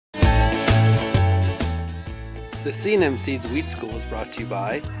The C&M Seeds Wheat School is brought to you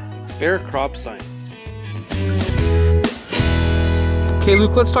by Bear Crop Science. Okay,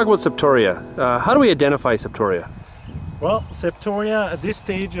 Luke, let's talk about Septoria. How do we identify Septoria? Well, Septoria at this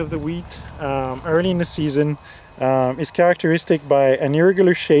stage of the wheat, early in the season, is characteristic by an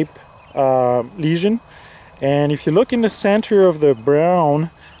irregular shape lesion. And if you look in the center of the brown,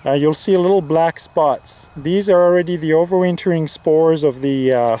 you'll see a little black spots. These are already the overwintering spores of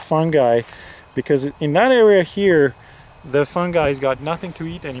the fungi, because in that area here, the fungi's got nothing to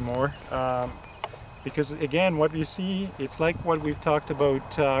eat anymore. Because again, what you see, it's like what we've talked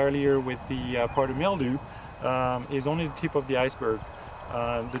about earlier with the powdery mildew, is only the tip of the iceberg.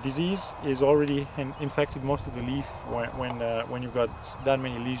 The disease is already infected most of the leaf when you've got that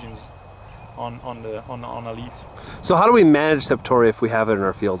many lesions on a leaf. So how do we manage Septoria if we have it in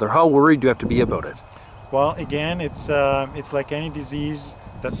our field, or how worried do you have to be about it? Well, again, it's like any disease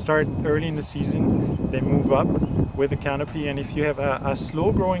that start early in the season. They move up with the canopy, and if you have a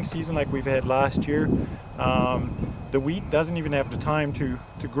slow growing season like we've had last year, the wheat doesn't even have the time to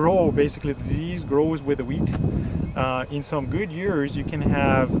grow. Basically, the disease grows with the wheat. In some good years, you can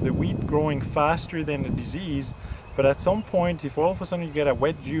have the wheat growing faster than the disease, but at some point, if all of a sudden you get a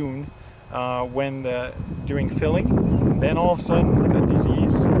wet June during filling, then all of a sudden the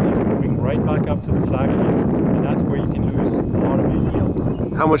disease is moving right back up to the flag leaf, and that's where you can lose a lot of your yield.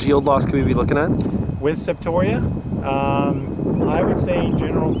 How much yield loss can we be looking at? With Septoria, I would say in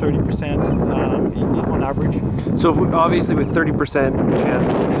general 30% on average. So obviously with 30% chance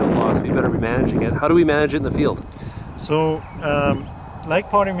of yield loss, we better be managing it. How do we manage it in the field? So like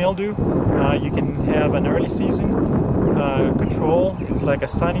powdery mildew, you can have an early season control. It's like a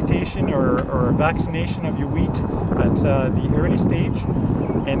sanitation or a vaccination of your wheat at the early stage,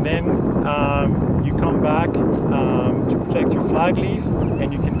 and then you come back to protect your flag leaf,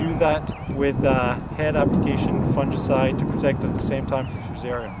 and you can do that with head application fungicide to protect at the same time for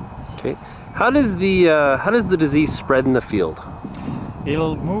fusarium. Okay. How does the disease spread in the field?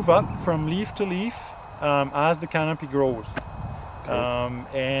 It'll move up from leaf to leaf as the canopy grows. Okay.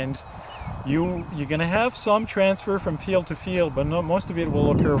 And you're going to have some transfer from field to field, but most of it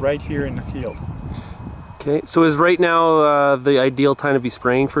will occur right here in the field. Okay, so is right now the ideal time to be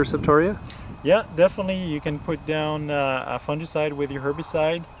spraying for Septoria? Yeah, definitely. You can put down a fungicide with your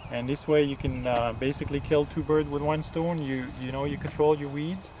herbicide, and this way you can basically kill two birds with one stone. You control your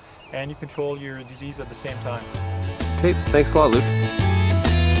weeds and you control your disease at the same time. Okay, thanks a lot, Luke.